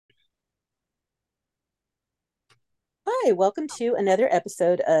Hi, welcome to another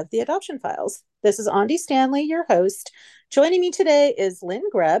episode of the Adoption Files. This is Ande Stanley, your host. Joining me today is Lynn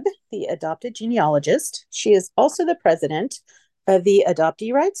Grubb, the adopted genealogist. She is also the president of the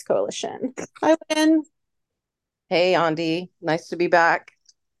Adoptee Rights Coalition. Hi, Lynn. Hey, Andy. Nice to be back.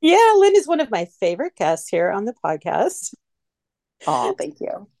 Yeah, Lynn is one of my favorite guests here on the podcast. Oh, thank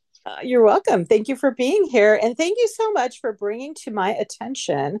you. You're welcome. Thank you for being here. And thank you so much for bringing to my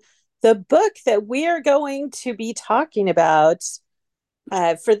attention the book that we are going to be talking about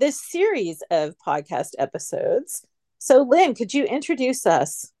for this series of podcast episodes. So, Lynn, could you introduce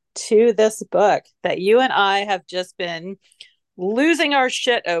us to this book that you and I have just been losing our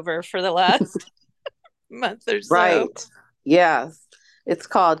shit over for the last month or so? Right. Yes. It's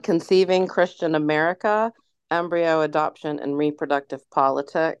called Conceiving Christian America, Embryo Adoption and Reproductive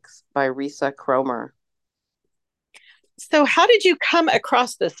Politics by Risa Cromer. So, how did you come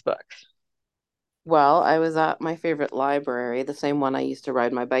across this book? Well, I was at my favorite library, the same one I used to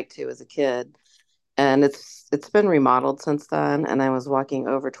ride my bike to as a kid, and it's been remodeled since then. And I was walking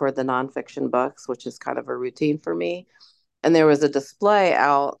over toward the nonfiction books, which is kind of a routine for me. And there was a display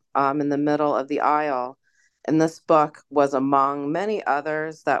out in the middle of the aisle, and this book was among many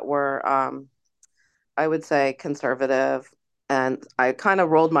others that were, I would say, conservative. And I kind of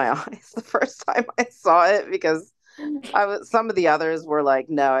rolled my eyes the first time I saw it because some of the others were like,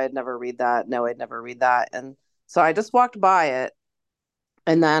 no, I'd never read that. No, I'd never read that. And so I just walked by it,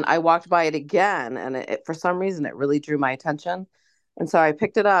 and then I walked by it again, and for some reason it really drew my attention. And so I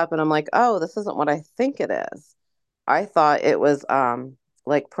picked it up, and I'm like, oh, this isn't what I think it is. I thought it was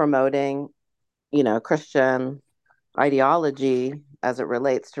like promoting, Christian ideology as it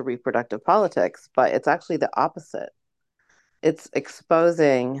relates to reproductive politics, but it's actually the opposite. It's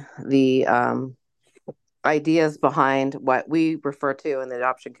exposing the ideas behind what we refer to in the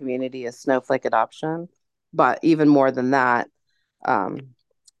adoption community as snowflake adoption, but even more than that, um,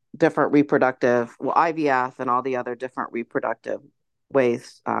 different reproductive, well, IVF and all the other different reproductive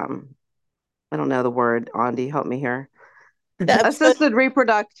ways. I don't know the word. Andy, help me here. But Assisted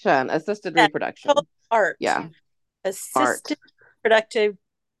reproduction. Assisted yeah, called reproduction. art, Yeah. assisted Art. productive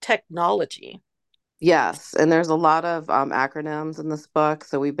technology. Yes. And there's a lot of acronyms in this book.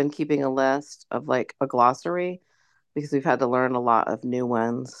 So we've been keeping a list of like a glossary because we've had to learn a lot of new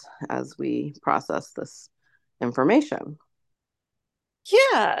ones as we process this information.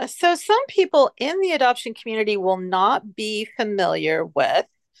 Yeah. So some people in the adoption community will not be familiar with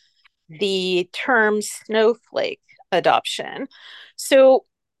the term snowflake adoption. So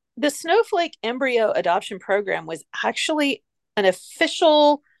the snowflake embryo adoption program was actually an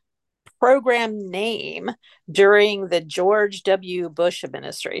official program name during the George W. Bush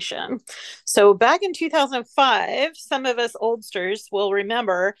administration. So back in 2005, some of us oldsters will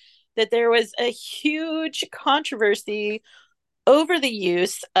remember that there was a huge controversy over the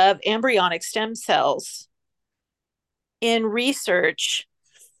use of embryonic stem cells in research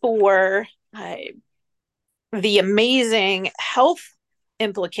for the amazing health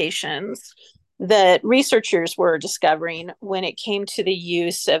implications that researchers were discovering when it came to the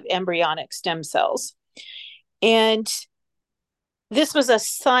use of embryonic stem cells. And this was a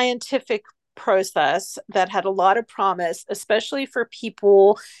scientific process that had a lot of promise, especially for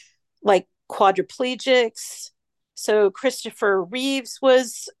people like quadriplegics. So Christopher Reeves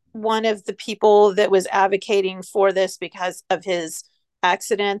was one of the people that was advocating for this because of his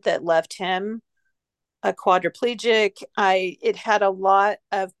accident that left him a quadriplegic. It had a lot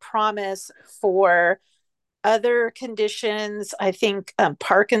of promise for other conditions. I think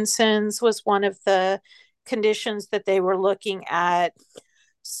Parkinson's was one of the conditions that they were looking at.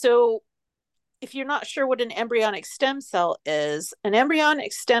 So if you're not sure what an embryonic stem cell is, an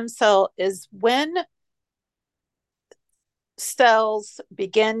embryonic stem cell is when cells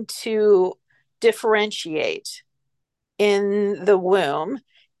begin to differentiate in the womb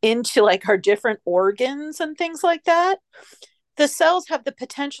into like our different organs and things like that. The cells have the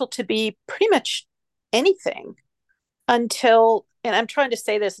potential to be pretty much anything until, and I'm trying to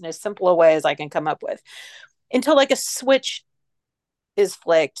say this in as simple a way as I can come up with, until like a switch is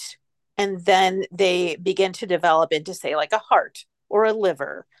flicked, and then they begin to develop into, say, like a heart or a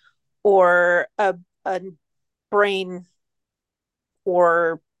liver or a brain,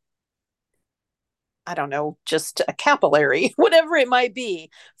 or I don't know, just a capillary, whatever it might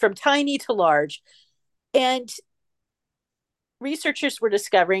be, from tiny to large. And researchers were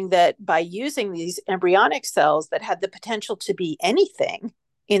discovering that by using these embryonic cells that had the potential to be anything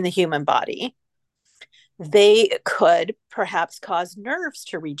in the human body, they could perhaps cause nerves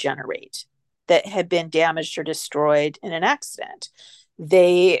to regenerate that had been damaged or destroyed in an accident.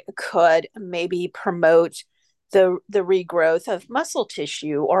 They could maybe promote the regrowth of muscle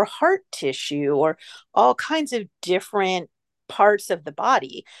tissue or heart tissue or all kinds of different parts of the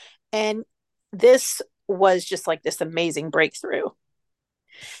body. And this was just like this amazing breakthrough.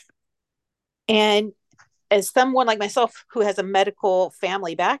 And as someone like myself who has a medical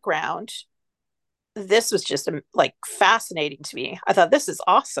family background, this was just like fascinating to me. I thought this is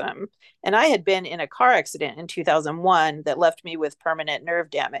awesome. And I had been in a car accident in 2001 that left me with permanent nerve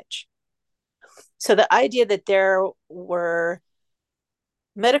damage. So the idea that there were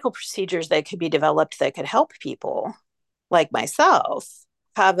medical procedures that could be developed that could help people like myself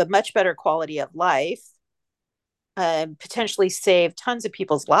have a much better quality of life, potentially save tons of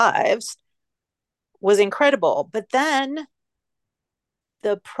people's lives was incredible. But then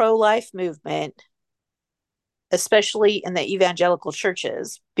the pro life movement, especially in the evangelical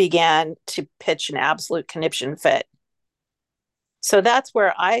churches, began to pitch an absolute conniption fit. So that's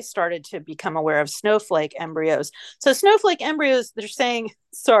where I started to become aware of snowflake embryos. So, snowflake embryos, they're saying,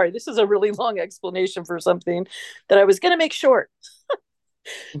 sorry, this is a really long explanation for something that I was going to make short.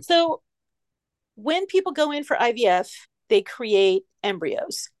 So, when people go in for IVF, they create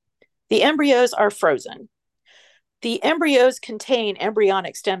embryos. The embryos are frozen. The embryos contain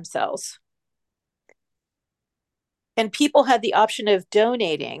embryonic stem cells. And people had the option of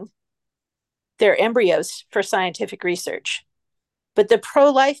donating their embryos for scientific research. But the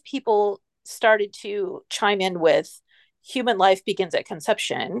pro life people started to chime in with human life begins at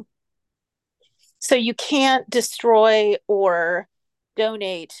conception. So you can't destroy or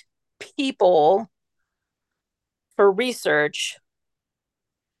donate people for research.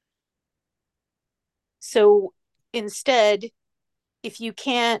 So instead, if you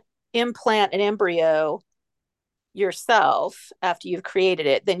can't implant an embryo yourself after you've created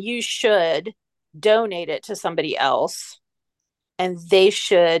it, then you should donate it to somebody else and they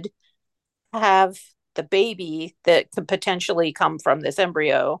should have the baby that could potentially come from this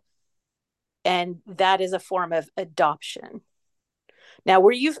embryo. And that is a form of adoption. Now,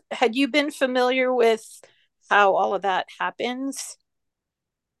 had you been familiar with how all of that happens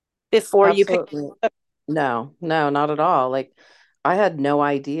before you picked Absolutely. up? No, no, not at all. Like, I had no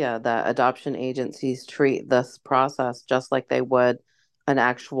idea that adoption agencies treat this process just like they would an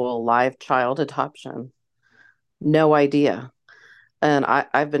actual live child adoption. No idea. And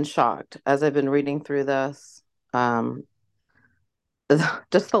I've been shocked as I've been reading through this. Um,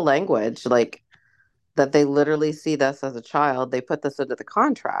 just the language, like that they literally see this as a child. They put this into the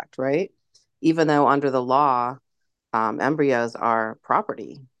contract, right? Even though under the law, embryos are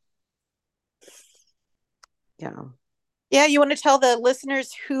property. Yeah. Yeah, you want to tell the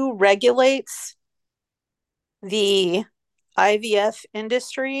listeners who regulates the IVF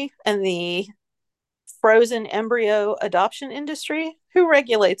industry and the frozen embryo adoption industry? Who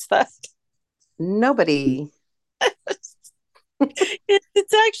regulates that? Nobody.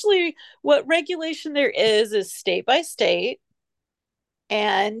 It's actually what regulation there is state by state,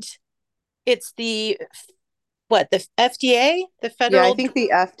 and it's the FDA, the Yeah, I federal. think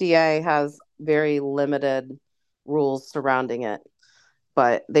the FDA has very limited rules surrounding it,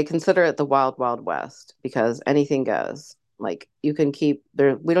 but they consider it the wild, wild west because anything goes. Like you can keep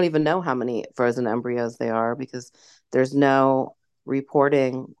there, we don't even know how many frozen embryos they are because there's no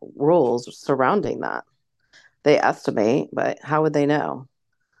reporting rules surrounding that. They estimate, but how would they know?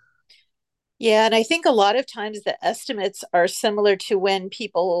 Yeah, and I think a lot of times the estimates are similar to when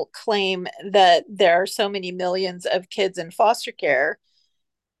people claim that there are so many millions of kids in foster care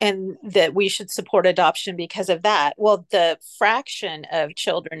and that we should support adoption because of that. Well, the fraction of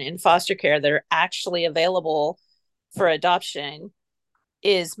children in foster care that are actually available for adoption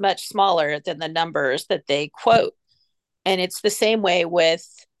is much smaller than the numbers that they quote. And it's the same way with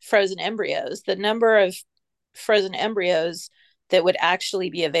frozen embryos. The number of frozen embryos that would actually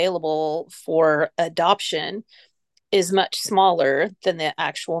be available for adoption is much smaller than the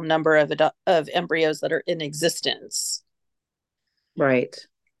actual number of embryos that are in existence. Right.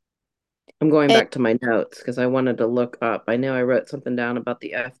 I'm going And back to my notes because I wanted to look up. I know I wrote something down about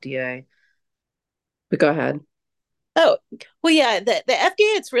the FDA, but go ahead. oh, well, yeah, the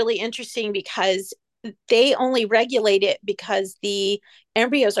FDA, it's really interesting because they only regulate it because the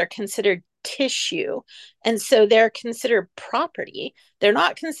embryos are considered tissue. And so they're considered property. They're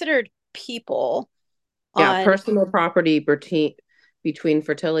not considered people Yeah, on, personal property between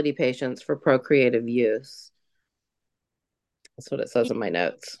fertility patients for procreative use. That's what it says in my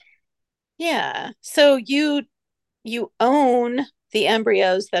notes. yeah. So you own the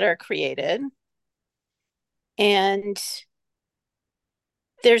embryos that are created and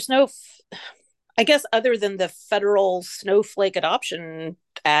there's no I guess other than the federal Snowflake Adoption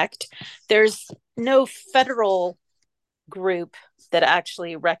Act, there's no federal group that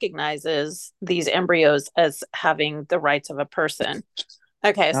actually recognizes these embryos as having the rights of a person.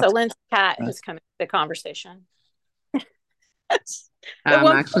 Okay, so That's Lynn's cat has gross. come into the conversation. At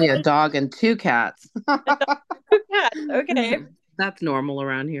one Actually, a dog and two cats. point, cat. Okay, That's normal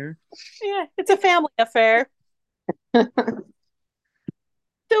around here. yeah, it's a family affair. So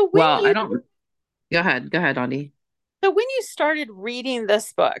when Well, I you don't. Go ahead, Ande. so when you started reading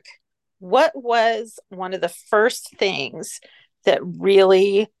this book, what was one of the first things that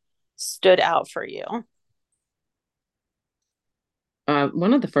really stood out for you?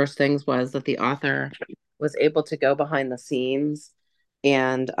 One of the first things was that the author was able to go behind the scenes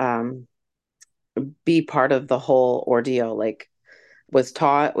and be part of the whole ordeal. Like, was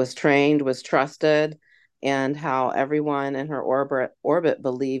taught, was trained, was trusted, and how everyone in her orbit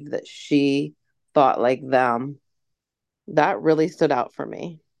believed that she thought like them. That really stood out for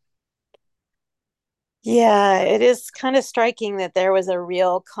me. Yeah, it is kind of striking that there was a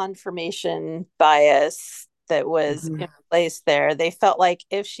real confirmation bias that was in Mhm. place there. They felt like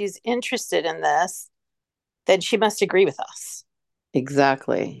if she's interested in this, then she must agree with us.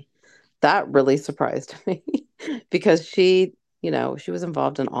 Exactly. That really surprised me because she was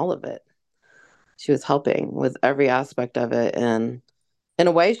involved in all of it. She was helping with every aspect of it. And in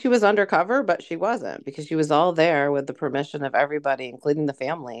a way, she was undercover, but she wasn't because she was all there with the permission of everybody, including the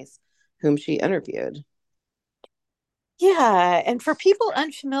families whom she interviewed. Yeah, and for people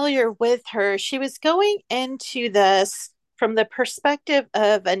unfamiliar with her, she was going into this from the perspective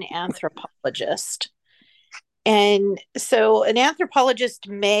of an anthropologist. And so an anthropologist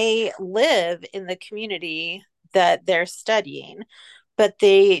may live in the community that they're studying, but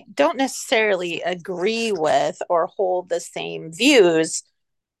they don't necessarily agree with or hold the same views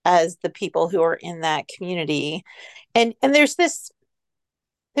as the people who are in that community. And there's this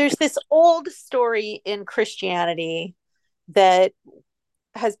old story in Christianity that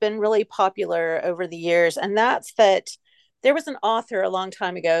has been really popular over the years, and that's that there was an author a long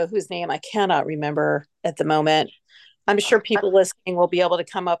time ago whose name I cannot remember at the moment. I'm sure people listening will be able to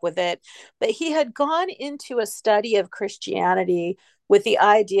come up with it. But he had gone into a study of Christianity with the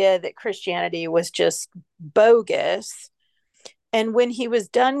idea that Christianity was just bogus. And when he was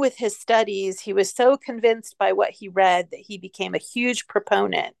done with his studies, he was so convinced by what he read that he became a huge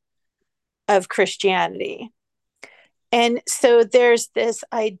proponent of Christianity. And so there's this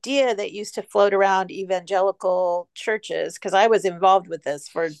idea that used to float around evangelical churches, because I was involved with this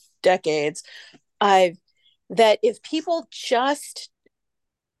for decades. I that if people just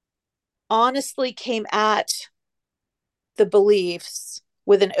honestly came at the beliefs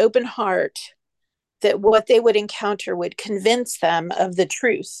with an open heart, that what they would encounter would convince them of the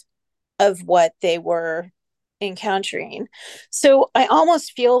truth of what they were encountering. So I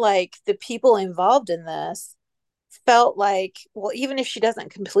almost feel like the people involved in this felt like, well, even if she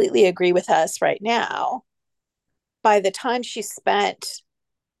doesn't completely agree with us right now, by the time she spent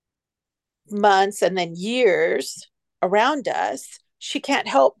months and then years around us, she can't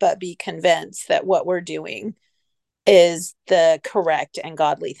help but be convinced that what we're doing is the correct and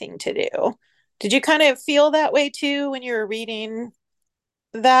godly thing to do. Did you kind of feel that way too when you were reading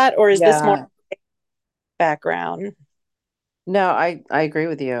that, or is this more Yeah. background? No, I agree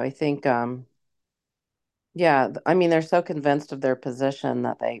with you. I think yeah, I mean they're so convinced of their position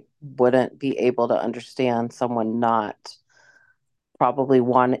that they wouldn't be able to understand someone not probably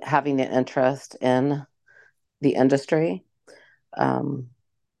one having the interest in the industry um,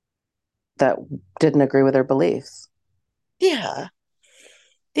 that didn't agree with their beliefs. Yeah.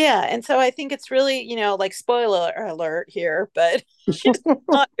 Yeah. And so I think it's really, like spoiler alert here, but she does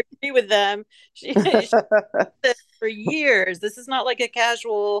not agree with them. She said for years. This is not like a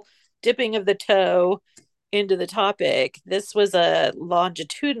casual dipping of the toe into the topic. This was a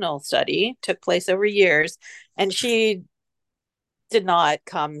longitudinal study, took place over years, and she did not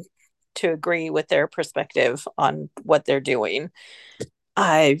come to agree with their perspective on what they're doing.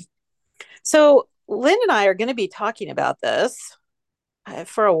 I so Lynn and I are going to be talking about this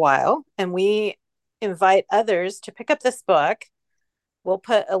for a while, and we invite others to pick up this book. We'll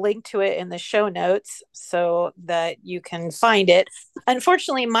put a link to it in the show notes so that you can find it.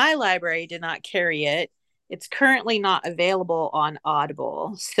 Unfortunately, my library did not carry it. It's currently not available on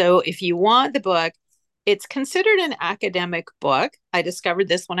Audible. So if you want the book, it's considered an academic book. I discovered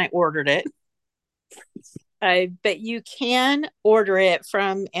this when I ordered it. But you can order it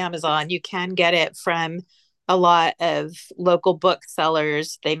from Amazon. You can get it from a lot of local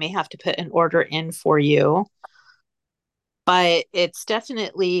booksellers. They may have to put an order in for you, but it's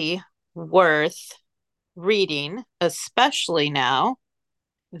definitely worth reading, especially now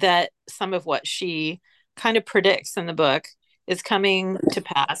that some of what she kind of predicts in the book is coming to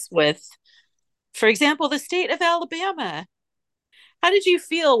pass with, for example, the state of Alabama. How did you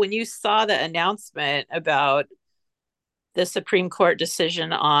feel when you saw the announcement about the Supreme Court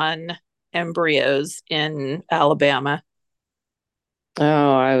decision on embryos in Alabama?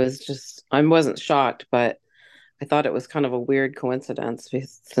 Oh, I wasn't shocked, but I thought it was kind of a weird coincidence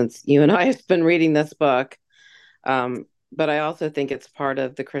since you and I have been reading this book. But I also think it's part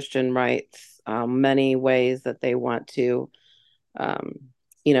of the Christian rights, many ways that they want to, um,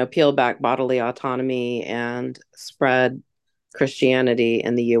 peel back bodily autonomy and spread Christianity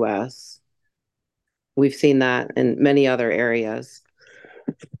in the US. We've seen that in many other areas.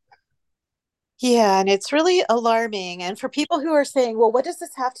 Yeah, and it's really alarming. And for people who are saying, well, what does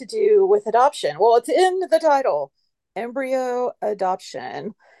this have to do with adoption? Well, it's in the title, embryo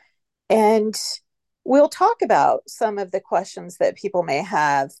adoption. And we'll talk about some of the questions that people may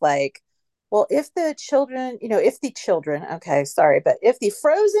have, like, well, if the children, if the children, okay, sorry, but if the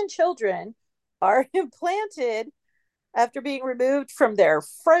frozen children are implanted after being removed from their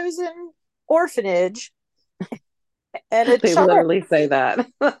frozen orphanage and a They child, literally say that.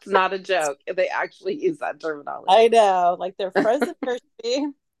 That's not a joke. They actually use that I terminology. know, like they're frozen nursery.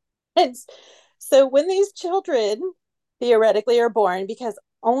 And so when these children theoretically are born, because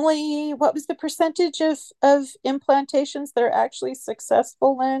only what was the percentage of implantations that are actually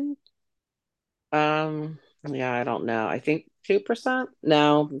successful in? Yeah, I don't know. I think 2%.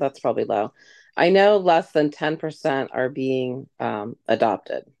 No, that's probably low. I know less than 10% are being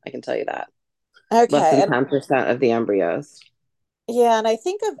adopted. I can tell you that. Less Okay. than And 10% of the embryos. yeah, and I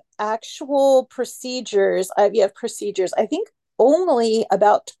think of actual procedures, IVF procedures, I think only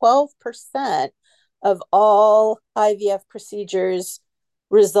about 12% of all IVF procedures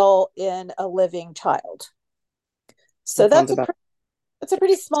result in a living child. So That sounds about. that's a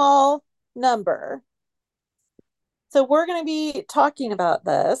pretty small number. So we're going to be talking about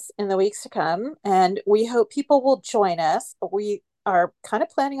this in the weeks to come, and we hope people will join us. We are kind of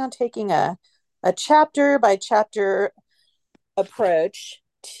planning on taking a chapter by chapter approach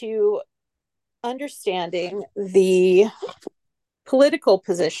to understanding the political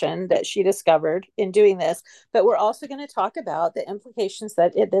position that she discovered in doing this, but we're also going to talk about the implications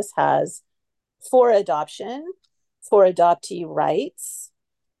that this has for adoption, for adoptee rights,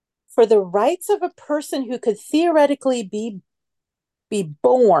 for the rights of a person who could theoretically be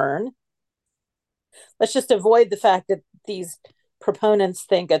born. Let's just avoid the fact that these proponents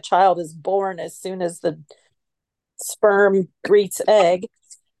think a child is born as soon as the sperm greets egg,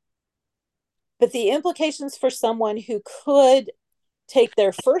 but the implications for someone who could take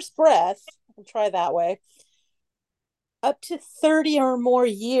their first breath, I'll try that way, up to 30 or more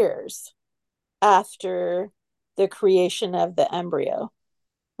years after the creation of the embryo.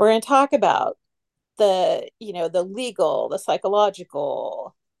 We're going to talk about the legal, the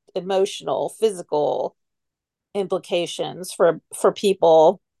psychological, emotional, physical implications for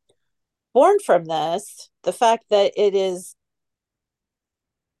people born from this, the fact that it is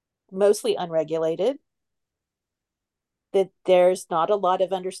mostly unregulated, that there's not a lot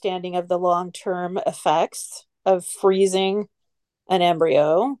of understanding of the long-term effects of freezing an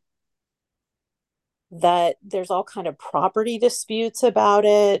embryo, that there's all kind of property disputes about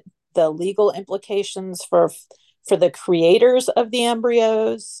it, the legal implications for the creators of the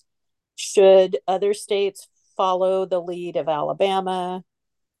embryos, should other states follow the lead of Alabama.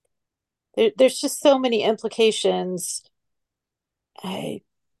 There's just so many implications. I,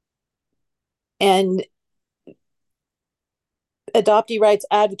 and adoptee rights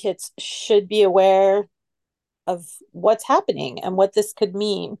advocates should be aware of what's happening and what this could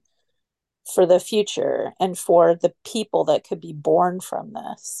mean for the future and for the people that could be born from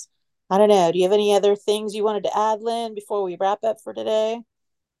this. I don't know. Do you have any other things you wanted to add, Lynn, before we wrap up for today?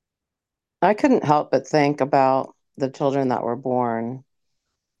 I couldn't help but think about the children that were born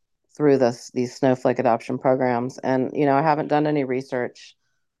through these snowflake adoption programs. And, I haven't done any research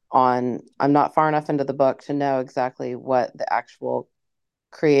I'm not far enough into the book to know exactly what the actual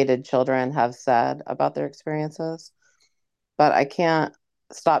created children have said about their experiences. But I can't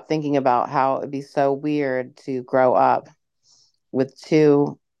stop thinking about how it would be so weird to grow up with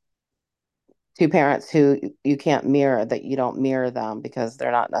two parents who you can't mirror, that you don't mirror them because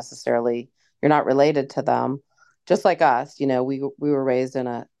you're not related to them. Just like us, we were raised in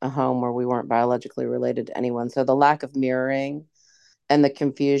a home where we weren't biologically related to anyone. So the lack of mirroring and the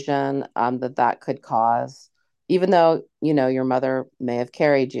confusion that could cause, even though, your mother may have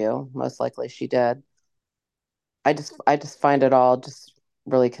carried you, most likely she did. I just find it all just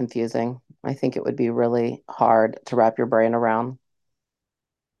really confusing. I think it would be really hard to wrap your brain around.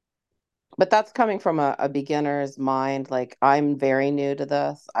 But that's coming from a beginner's mind. Like I'm very new to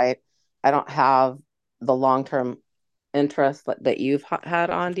this. I don't have the long-term interest that you've had,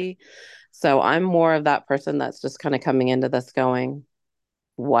 Andy. So I'm more of that person that's just kind of coming into this going,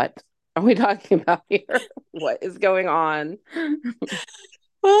 what are we talking about here? What is going on?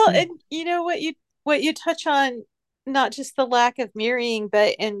 Well, and you know what you touch on, not just the lack of mirroring,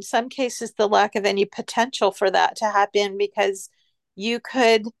 but in some cases the lack of any potential for that to happen because you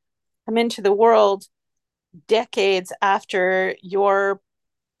could come into the world decades after your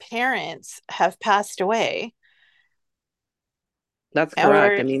parents have passed away. That's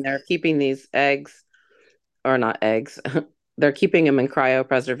correct. I Or mean, they're keeping these eggs, or not eggs, they're keeping them in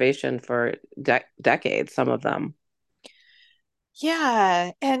cryopreservation for decades, some of them.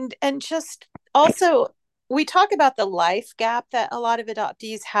 yeah, and just also we talk about the life gap that a lot of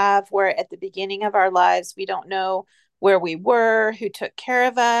adoptees have where at the beginning of our lives we don't know where we were, who took care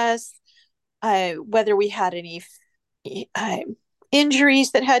of us, whether we had any uh,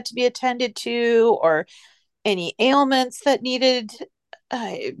 injuries that had to be attended to or any ailments that needed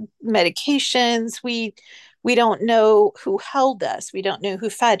uh, medications. We don't know who held us. We don't know who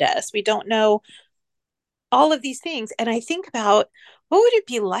fed us. We don't know all of these things. And I think about what would it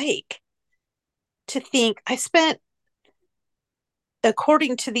be like to think I spent,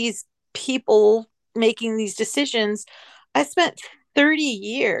 according to these people making these decisions, I spent 30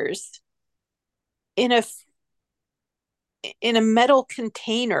 years in a metal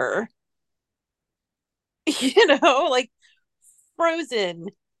container, like frozen,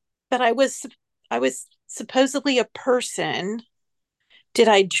 but I was supposedly a person. Did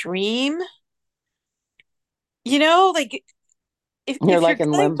I dream? Like You're if you're like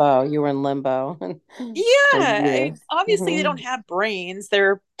in going, limbo. You were in limbo for years. obviously they Hmm. don't have brains,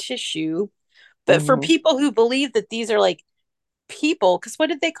 they're tissue. But for Hmm. people who believe that these are like people, because what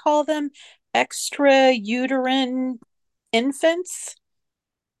did they call them? Extra uterine infants.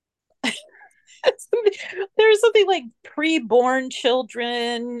 There's something like pre-born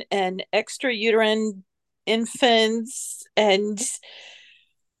children and extra uterine infants, and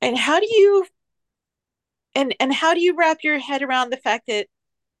how do you wrap your head around the fact that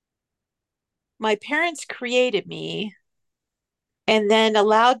my parents created me and then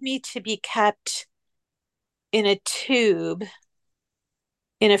allowed me to be kept in a tube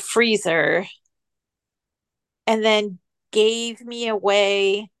in a freezer and then gave me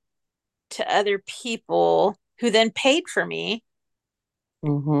away to other people who then paid for me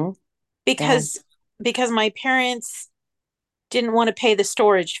Hmm. Yeah. because my parents didn't want to pay the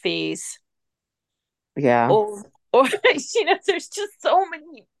storage fees, Yeah. or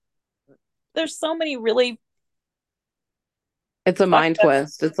there's so many really It's a mind fucked up.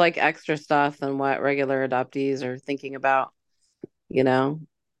 twist. It's like extra stuff than what regular adoptees are thinking about, you know?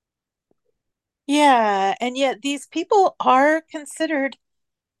 Yeah, and yet these people are considered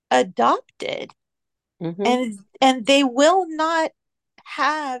adopted, Hmm. and they will not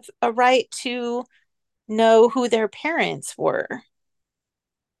have a right to know who their parents were.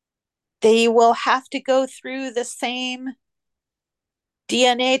 They will have to go through the same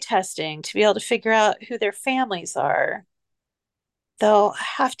DNA testing to be able to figure out who their families are. They'll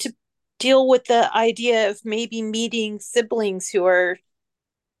have to deal with the idea of maybe meeting siblings who are,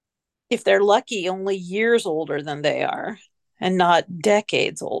 if they're lucky, only years older than they are and not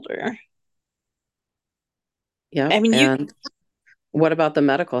decades older. Yep. I mean, you, And what about the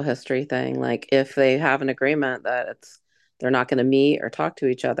medical history thing? Like if they have an agreement that they're not going to meet or talk to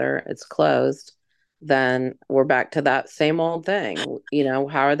each other, it's closed, then we're back to that same old thing.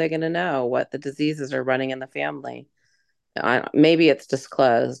 How are they going to know what the diseases are running in the family? Maybe it's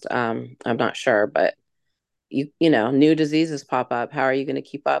disclosed. I'm not sure, but new diseases pop up. How are you going to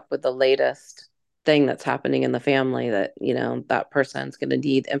keep up with the latest thing that's happening in the family that, that person's going to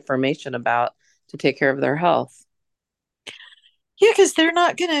need information about to take care of their health? yeah, because they're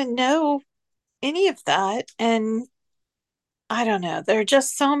not going to know any of that. And I don't know. There are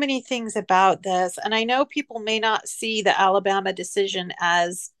just so many things about this. And I know people may not see the Alabama decision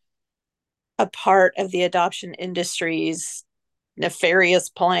as a part of the adoption industry's nefarious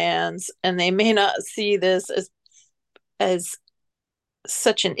plans, and they may not see this as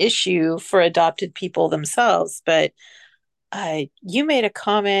such an issue for adopted people themselves. But you made a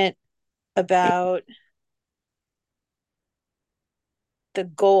comment about the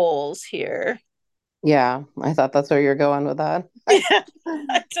goals here. Yeah, I thought that's where you're going with that. I Yeah,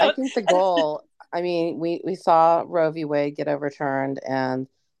 I I don't. think the goal, I mean, we saw Roe v. Wade get overturned, and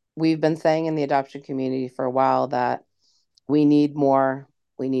we've been saying in the adoption community for a while that we need more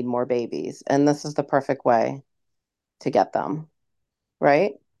we need more babies, and this is the perfect way to get them,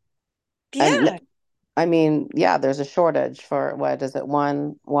 right? And Yeah. I mean, yeah, there's a shortage for what is it,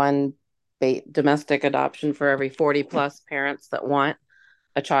 one domestic adoption for every 40 plus parents that want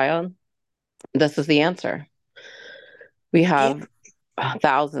a child. This is the answer. We Yeah. have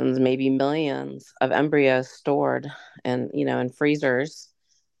thousands, maybe millions of embryos stored in freezers,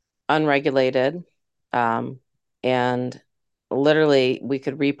 unregulated. Um, and literally, we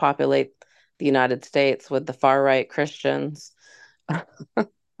could repopulate the United States with the far right Christians,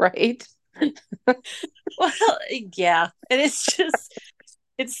 right? Well, yeah. And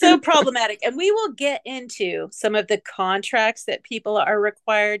it's so problematic. And we will get into some of the contracts that people are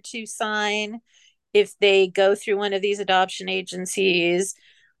required to sign if they go through one of these adoption agencies.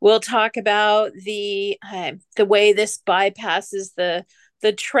 We'll talk about the way this bypasses the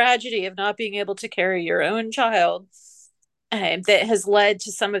tragedy of not being able to carry your own child, that has led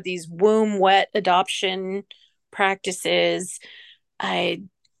to some of these womb wet adoption practices. I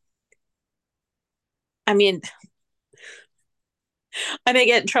I mean, I may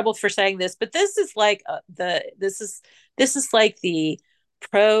get in trouble for saying this, but this is like this is like the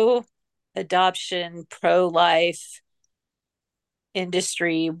pro adoption, pro life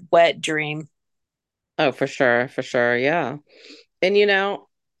industry wet dream. Oh, for sure, yeah. And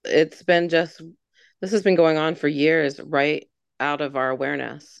it's been just this has been going on for years, right out of our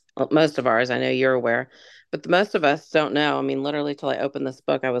awareness. Well, most of ours, I know you're aware, but the most of us don't know. I mean, literally, till I opened this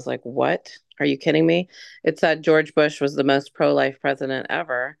book, I was like, "What? Are you kidding me?" It said George Bush was the most pro-life president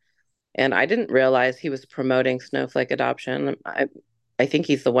ever, and I didn't realize he was promoting snowflake adoption. I think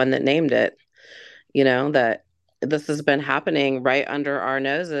he's the one that named it. That this has been happening right under our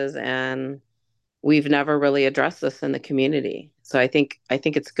noses, and we've never really addressed this in the community. So I think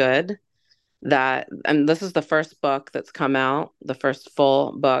it's good that, and this is the first book that's come out, the first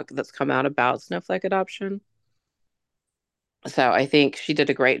full book that's come out about snowflake adoption. So I think she did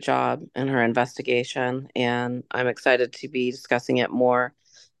a great job in her investigation, and I'm excited to be discussing it more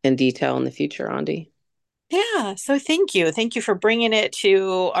in detail in the future, Ande. Yeah, so thank you. Thank you for bringing it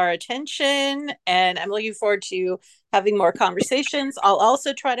to our attention. And I'm looking forward to having more conversations. I'll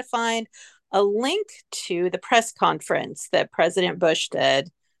also try to find a link to the press conference that President Bush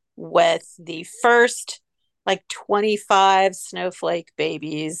did with the first like 25 snowflake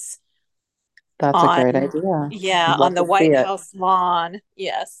babies That's a on, great idea. yeah, I'd on love the to see White it. House lawn.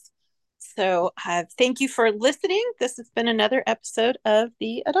 Yes. So thank you for listening. This has been another episode of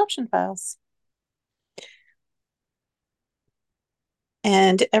the Adoption Files.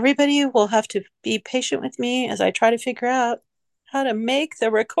 And everybody will have to be patient with me as I try to figure out how to make the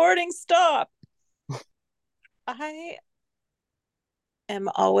recording stop. I am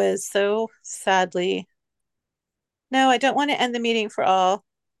always so sadly. No, I don't want to end the meeting for all.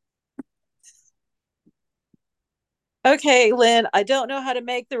 Okay, Lynn, I don't know how to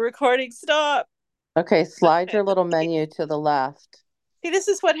make the recording stop. Okay, slide Okay. your little menu to the left. See, this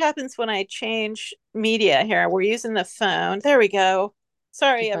is what happens when I change media here. We're using the phone. There we go. Did you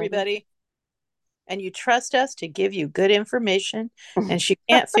Sorry, find it? everybody. And you trust us to give you good information, and she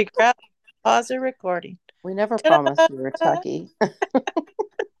can't figure out how to pause a recording. We never promised Ta-da! we were techie.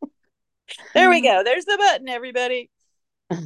 There we go. There's the button, everybody.